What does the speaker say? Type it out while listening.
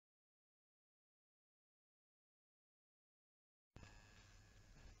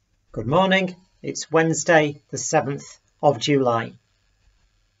Good morning, it's Wednesday the 7th of July.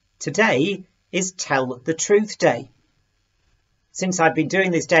 Today is Tell the Truth Day. Since I've been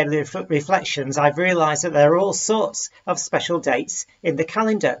doing these daily reflections, I've realised that there are all sorts of special dates in the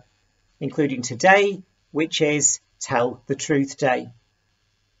calendar, including today, which is Tell the Truth Day.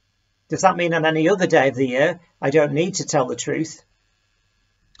 Does that mean on any other day of the year I don't need to tell the truth?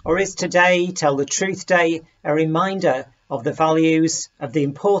 Or is today, Tell the Truth Day, a reminder of the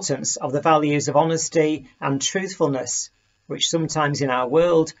importance of the values of honesty and truthfulness, which sometimes in our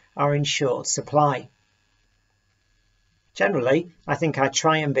world are in short supply? Generally, I think I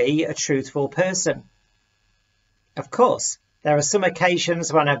try and be a truthful person. Of course, there are some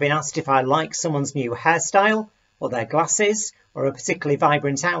occasions when I've been asked if I like someone's new hairstyle, or their glasses, or a particularly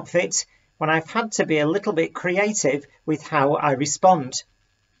vibrant outfit, when I've had to be a little bit creative with how I respond.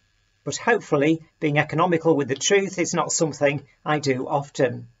 But hopefully, being economical with the truth is not something I do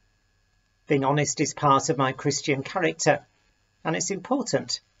often. Being honest is part of my Christian character, and it's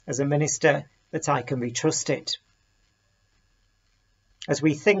important as a minister that I can be trusted. As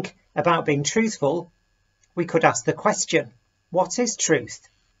we think about being truthful, we could ask the question, what is truth?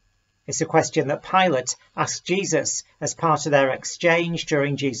 It's a question that Pilate asked Jesus as part of their exchange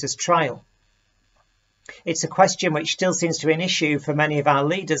during Jesus' trial. It's a question which still seems to be an issue for many of our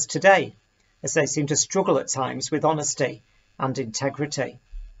leaders today, as they seem to struggle at times with honesty and integrity.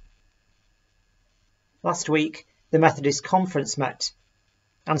 Last week, the Methodist Conference met,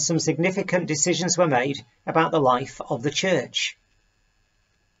 and some significant decisions were made about the life of the church.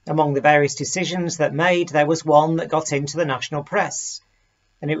 Among the various decisions that made, there was one that got into the national press,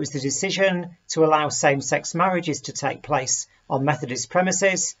 and it was the decision to allow same-sex marriages to take place on Methodist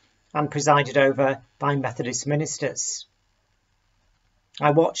premises and presided over by Methodist ministers.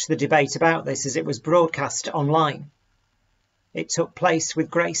 I watched the debate about this as it was broadcast online. It took place with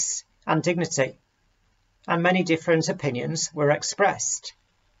grace and dignity, and many different opinions were expressed,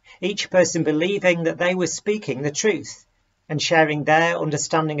 each person believing that they were speaking the truth and sharing their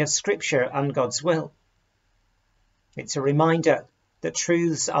understanding of Scripture and God's will. It's a reminder that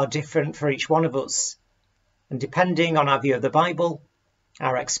truths are different for each one of us, and depending on our view of the Bible,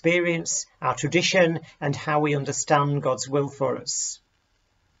 our experience, our tradition, and how we understand God's will for us.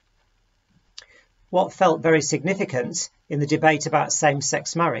 What felt very significant in the debate about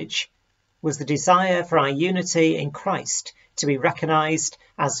same-sex marriage was the desire for our unity in Christ to be recognised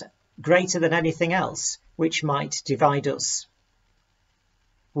as greater than anything else which might divide us.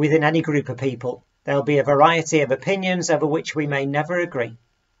 Within any group of people, there'll be a variety of opinions over which we may never agree.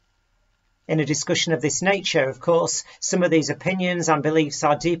 In a discussion of this nature, of course, some of these opinions and beliefs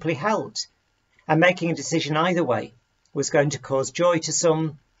are deeply held, and making a decision either way was going to cause joy to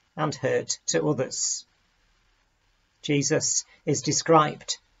some and hurt to others. Jesus is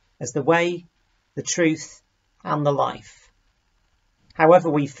described as the way, the truth, and the life. However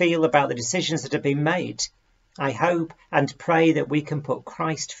we feel about the decisions that have been made, I hope and pray that we can put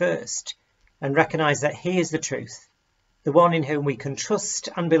Christ first and recognise that he is the truth, the one in whom we can trust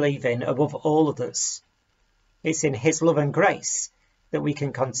and believe in above all others. It's in his love and grace that we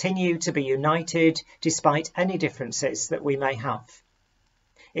can continue to be united despite any differences that we may have.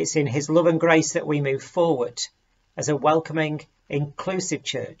 It's in his love and grace that we move forward as a welcoming, inclusive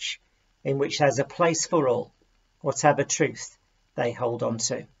church in which there's a place for all, whatever truth they hold on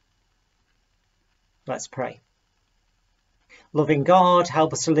to. Let's pray. Loving God,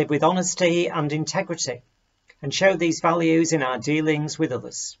 help us to live with honesty and integrity, and show these values in our dealings with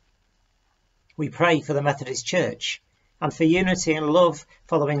others. We pray for the Methodist Church and for unity and love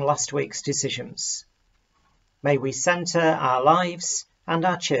following last week's decisions. May we centre our lives and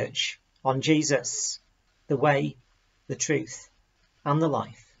our church on Jesus, the way, the truth, and the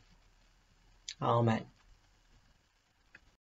life. Amen.